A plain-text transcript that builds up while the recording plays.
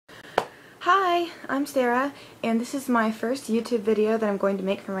Hi, I'm Sarah, and this is my first YouTube video that I'm going to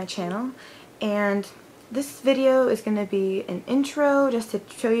make for my channel. And this video is going to be an intro just to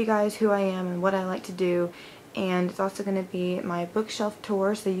show you guys who I am and what I like to do. And it's also going to be my bookshelf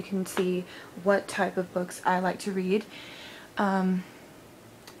tour so you can see what type of books I like to read.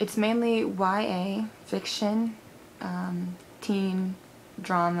 It's mainly YA, fiction, teen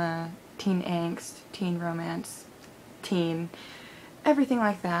drama, teen angst, teen romance, teen, everything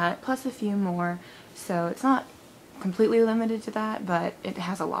like that, plus a few more. So it's not completely limited to that, but it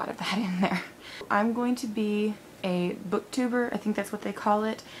has a lot of that in there. I'm going to be a booktuber, I think that's what they call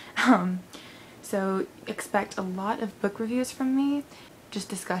it. So expect a lot of book reviews from me, just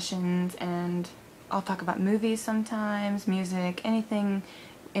discussions, and I'll talk about movies sometimes, music, anything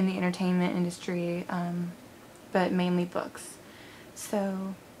in the entertainment industry, but mainly books.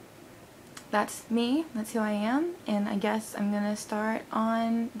 So that's me, that's who I am, and I guess I'm gonna start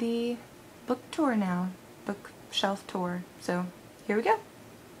on the book tour now, bookshelf tour. So here we go.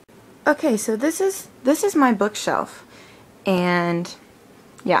 Okay, so this is my bookshelf, and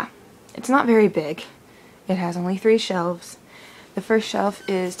yeah, it's not very big. It has only 3 shelves. The first shelf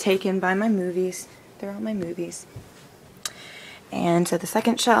is taken by my movies. They're all my movies. And so the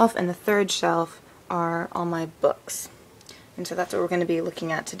second shelf and the third shelf are all my books. And so that's what we're going to be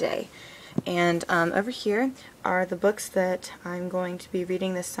looking at today. And over here are the books that I'm going to be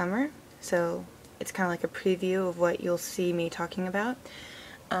reading this summer. So it's kind of like a preview of what you'll see me talking about.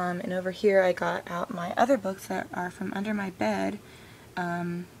 And over here I got out my other books that are from under my bed.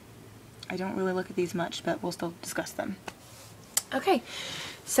 I don't really look at these much, but we'll still discuss them. Okay,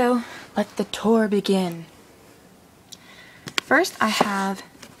 so let the tour begin. First I have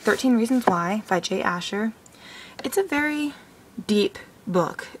 13 Reasons Why by Jay Asher. It's a very deep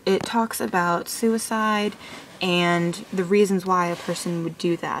book. It talks about suicide and the reasons why a person would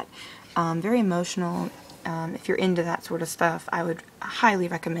do that. Very emotional. If you're into that sort of stuff, I would highly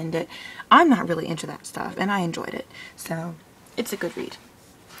recommend it. I'm not really into that stuff, and I enjoyed it, so it's a good read.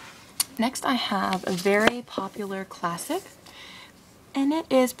 Next I have a very popular classic, and it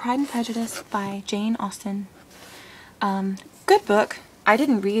is Pride and Prejudice by Jane Austen. Good book. I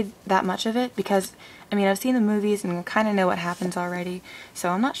didn't read that much of it because, I mean, I've seen the movies and I kind of know what happens already, so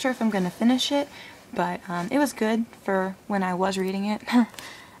I'm not sure if I'm going to finish it, but it was good for when I was reading it.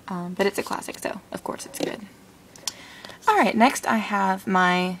 But it's a classic, so of course it's good. Alright, next I have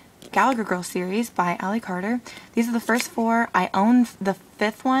my Gallagher Girls series by Ali Carter. These are the first 4. I own the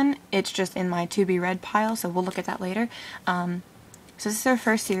 5th one. It's just in my to-be-read pile, so we'll look at that later. So this is her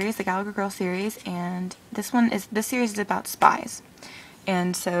first series, the Gallagher Girls series, and this series is about spies.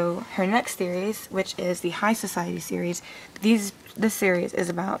 And so her next series, which is the High Society series, this series is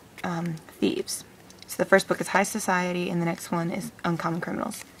about thieves. So the first book is High Society, and the next one is Uncommon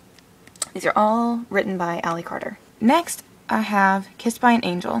Criminals. These are all written by Ali Carter. Next, I have Kissed by an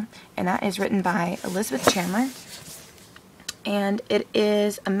Angel, and that is written by Elizabeth Chandler. And it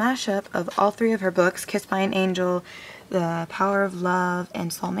is a mashup of all 3 of her books, Kissed by an Angel, The Power of Love, and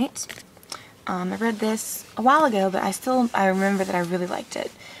Soulmates. I read this a while ago, but I remember that I really liked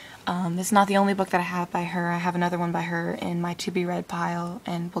it. This is not the only book that I have by her. I have another one by her in my to-be-read pile,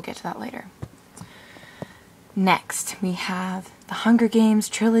 and we'll get to that later. Next, we have the Hunger Games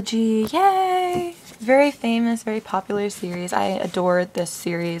trilogy. Yay! Very famous, very popular series. I adored this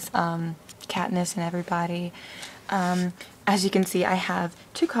series, Katniss and everybody. As you can see, I have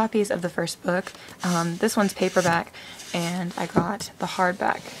 2 copies of the first book. This one's paperback, and I got the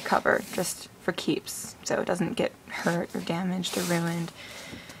hardback cover just for keeps, so it doesn't get hurt or damaged or ruined.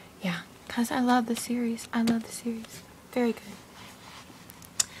 Yeah, because I love the series. I love the series. Very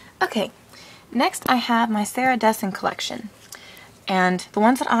good. Okay, next I have my Sarah Dessen collection. And the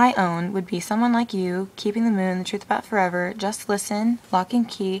ones that I own would be Someone Like You, Keeping the Moon, The Truth About Forever, Just Listen, Lock and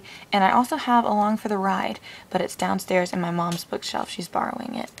Key, and I also have Along for the Ride, but it's downstairs in my mom's bookshelf. She's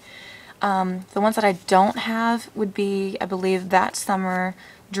borrowing it. The ones that I don't have would be, I believe, That Summer,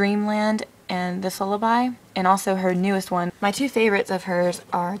 Dreamland, and This Lullaby, and also her newest one. My 2 favorites of hers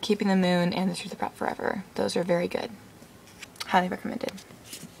are Keeping the Moon and The Truth About Forever. Those are very good. Highly recommended.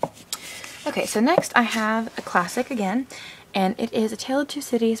 Okay, so next I have a classic again, and it is A Tale of Two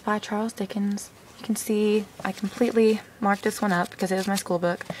Cities by Charles Dickens. You can see I completely marked this one up because it was my school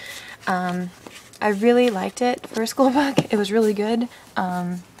book. I really liked it for a school book. It was really good,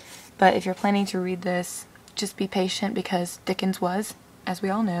 but if you're planning to read this, just be patient because Dickens was, as we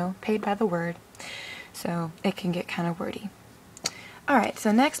all know, paid by the word, so it can get kind of wordy. Alright,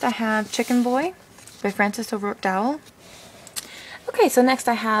 so next I have Chicken Boy by Frances O'Rourke Dowell. Okay, so next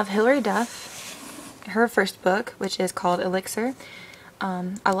I have Hilary Duff, her first book, which is called Elixir.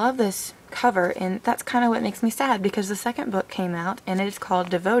 I love this cover, and that's kind of what makes me sad, because the second book came out and it's called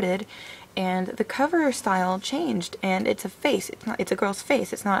Devoted, and the cover style changed, and it's a face. It's a girl's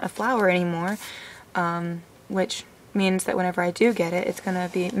face. It's not a flower anymore, which means that whenever I do get it, it's gonna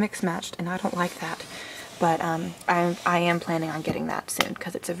be mix matched, and I don't like that. But I am planning on getting that soon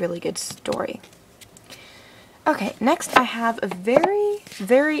because it's a really good story. Okay, next I have a very,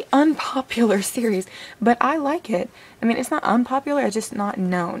 very unpopular series, but I like it. I mean, it's not unpopular, it's just not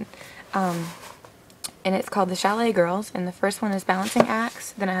known. And it's called The Chalet Girls, and the first one is Balancing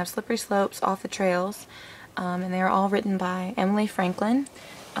Acts, then I have Slippery Slopes, Off the Trails, and they are all written by Emily Franklin.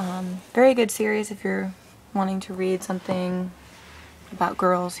 Very good series if you're wanting to read something about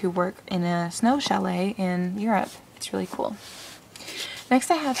girls who work in a snow chalet in Europe. It's really cool. Next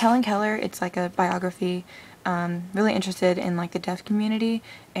I have Helen Keller. It's like a biography. Really interested in like the deaf community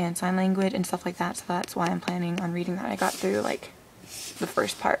and sign language and stuff like that, so that's why I'm planning on reading that. I got through like the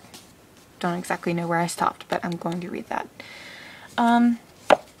first part. Don't exactly know where I stopped, but I'm going to read that.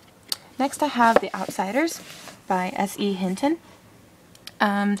 Next I have The Outsiders by S.E. Hinton.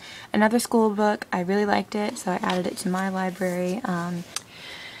 Another school book. I really liked it, so I added it to my library.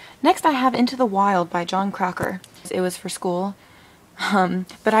 Next I have Into the Wild by John Crocker. It was for school.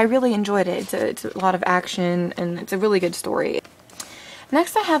 But I really enjoyed it. It's a lot of action, and it's a really good story.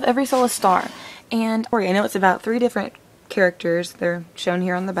 Next I have Every Soul a Star, and I know it's about 3 different characters, they're shown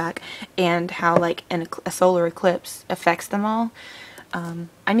here on the back, and how like a solar eclipse affects them all.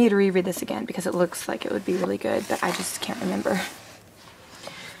 I need to reread this again because it looks like it would be really good, but I just can't remember.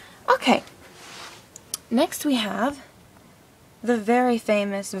 Okay, next we have the very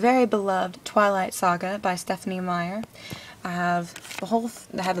famous, very beloved Twilight Saga by Stephenie Meyer. I have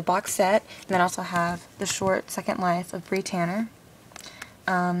the box set, and then I also have the short Second Life of Bree Tanner.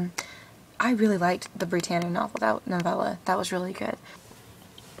 I really liked the Bree Tanner novella. That was really good.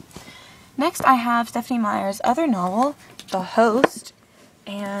 Next I have Stephenie Meyer's other novel, The Host,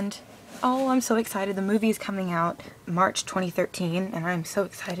 and oh, I'm so excited. The movie is coming out March 2013, and I'm so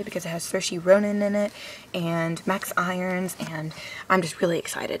excited because it has Saoirse Ronan in it, and Max Irons, and I'm just really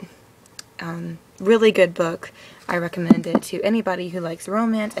excited. Really good book. I recommend it to anybody who likes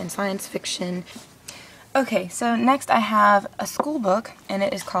romance and science fiction. Okay, so next I have a school book, and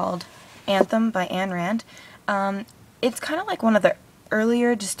it is called Anthem by Ayn Rand. It's kind of like one of the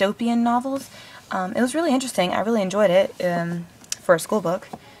earlier dystopian novels. It was really interesting. I really enjoyed it for a school book.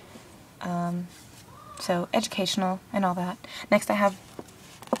 So educational and all that. Next I have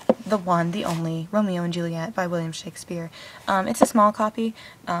the one, the only, Romeo and Juliet by William Shakespeare. It's a small copy,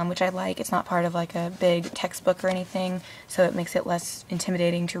 which I like. It's not part of like a big textbook or anything, so it makes it less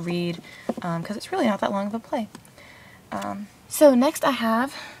intimidating to read, because it's really not that long of a play. So next I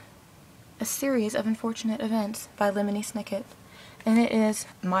have A Series of Unfortunate Events by Lemony Snicket, and it is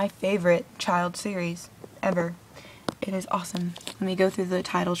my favorite child series ever. It is awesome. Let me go through the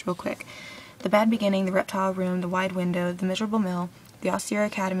titles real quick. The Bad Beginning, The Reptile Room, The Wide Window, The Miserable Mill, The Austere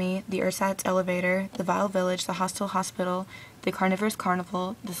Academy, The Ersatz Elevator, The Vile Village, The Hostile Hospital, The Carnivorous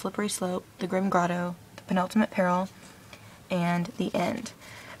Carnival, The Slippery Slope, The Grim Grotto, The Penultimate Peril, and The End.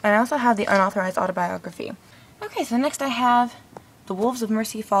 And I also have the unauthorized autobiography. Okay, so next I have the Wolves of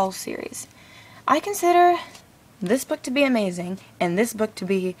Mercy Falls series. I consider this book to be amazing, and this book to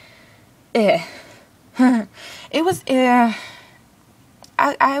be It was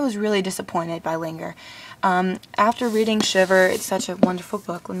I was really disappointed by Linger. After reading Shiver, it's such a wonderful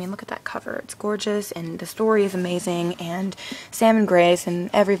book. I mean, look at that cover. It's gorgeous, and the story is amazing, and Sam and Grace and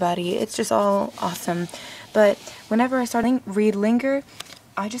everybody, it's just all awesome. But whenever I started to read Linger,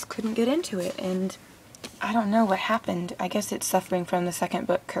 I just couldn't get into it, and I don't know what happened. I guess it's suffering from the second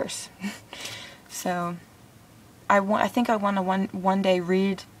book curse. So, I think I want to one day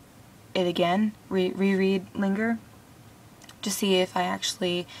read it again, reread Linger, to see if I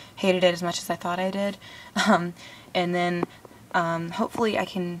actually hated it as much as I thought I did. And then hopefully I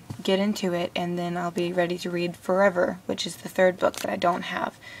can get into it, and then I'll be ready to read Forever, which is the third book that I don't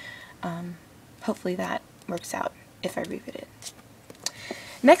have. Hopefully that works out if I reread it.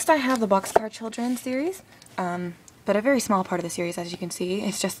 Next I have the Boxcar Children series, but a very small part of the series, as you can see.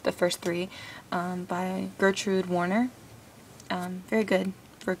 It's just the first 3, by Gertrude Warner. Very good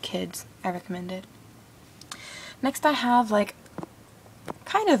for kids. I recommend it. Next I have like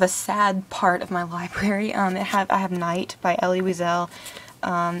kind of a sad part of my library. I have Night by Elie Wiesel,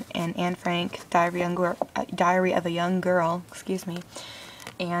 and Anne Frank, Diary of a Young Girl, excuse me,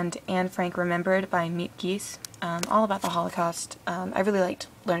 and Anne Frank Remembered by Miep Gies, all about the Holocaust. I really liked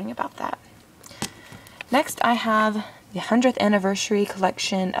learning about that. Next I have the 100th anniversary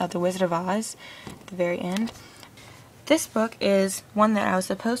collection of The Wizard of Oz at the very end. This book is one that I was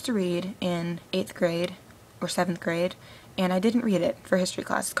supposed to read in 8th grade or 7th grade, and I didn't read it for history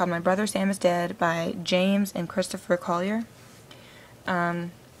class. It's called My Brother Sam is Dead by James and Christopher Collier.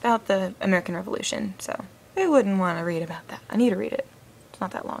 About the American Revolution, so I wouldn't want to read about that. I need to read it. It's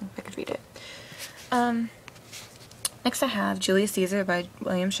not that long. I could read it. Next I have Julius Caesar by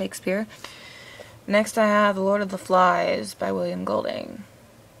William Shakespeare. Next I have The Lord of the Flies by William Golding.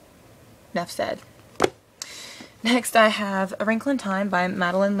 Enough said. Next I have A Wrinkle in Time by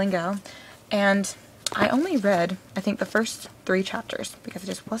Madeleine L'Engle, and I only read, I think, the first 3 chapters because I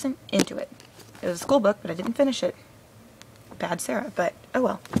just wasn't into it. It was a school book, but I didn't finish it. Bad Sarah, but oh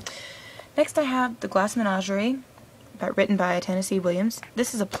well. Next I have The Glass Menagerie, written by Tennessee Williams.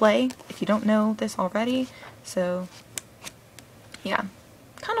 This is a play, if you don't know this already, so yeah.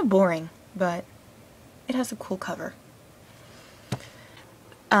 Kind of boring, but it has a cool cover.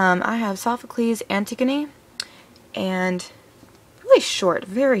 I have Sophocles' Antigone, and really short,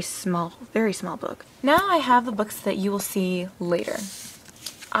 very small book. Now I have the books that you will see later.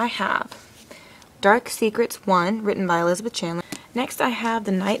 I have Dark Secrets 1, written by Elizabeth Chandler. Next I have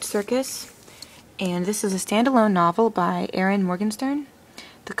The Night Circus, and this is a standalone novel by Erin Morgenstern.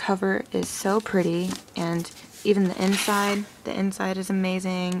 The cover is so pretty, and even the inside is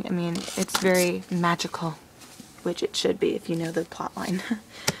amazing. I mean, it's very magical, which it should be if you know the plotline.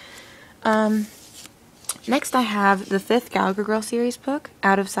 Next I have the 5th Gallagher Girl series book,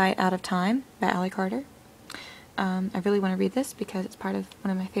 Out of Sight, Out of Time by Ally Carter. I really want to read this because it's part of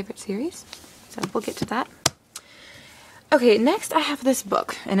one of my favorite series, so we'll get to that. Okay, next I have this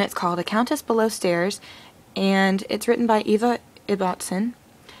book, and it's called A Countess Below Stairs, and it's written by Eva Ibbotson,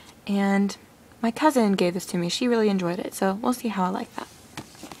 and my cousin gave this to me. She really enjoyed it, so we'll see how I like that.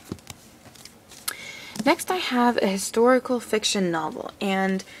 Next I have a historical fiction novel,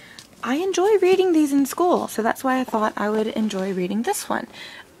 and I enjoy reading these in school, so that's why I thought I would enjoy reading this one.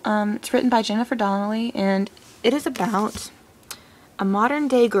 It's written by Jennifer Donnelly, and it is about a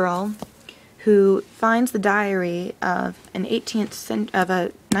modern-day girl who finds the diary of a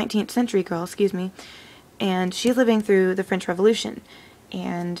 19th century girl, and she's living through the French Revolution,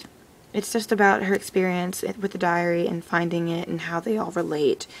 and it's just about her experience with the diary and finding it and how they all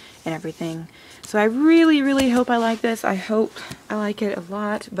relate and everything. So I really, really hope I like this. I hope I like it a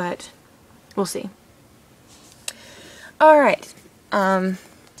lot, but we'll see. Alright. Okay,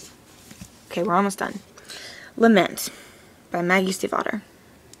 we're almost done. Lament by Maggie Stiefvater.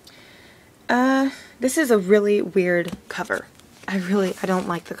 This is a really weird cover. I don't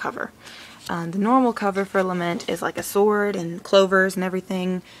like the cover. The normal cover for Lament is like a sword and clovers and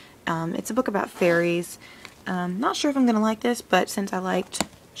everything. It's a book about fairies. Not sure if I'm going to like this, but since I liked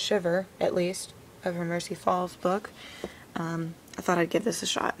Shiver, at least, of her Mercy Falls book, I thought I'd give this a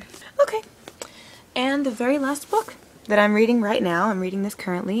shot. Okay, and the very last book that I'm reading right now, I'm reading this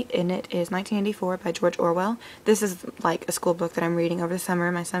currently, and it is 1984 by George Orwell. This is like a school book that I'm reading over the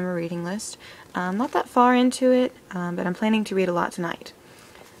summer, my summer reading list. Not that far into it, but I'm planning to read a lot tonight.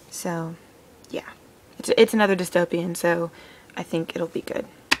 So, yeah. It's another dystopian, so I think it'll be good.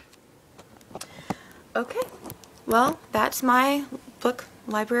 Okay, well, that's my book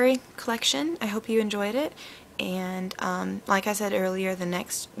library collection. I hope you enjoyed it, and like I said earlier, the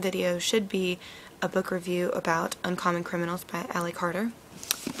next video should be a book review about Uncommon Criminals by Ally Carter.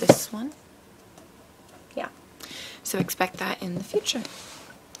 This one. Yeah. So expect that in the future.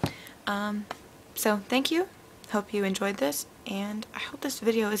 So thank you. Hope you enjoyed this, and I hope this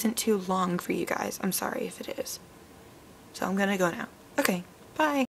video isn't too long for you guys. I'm sorry if it is. So I'm gonna go now. Okay, bye.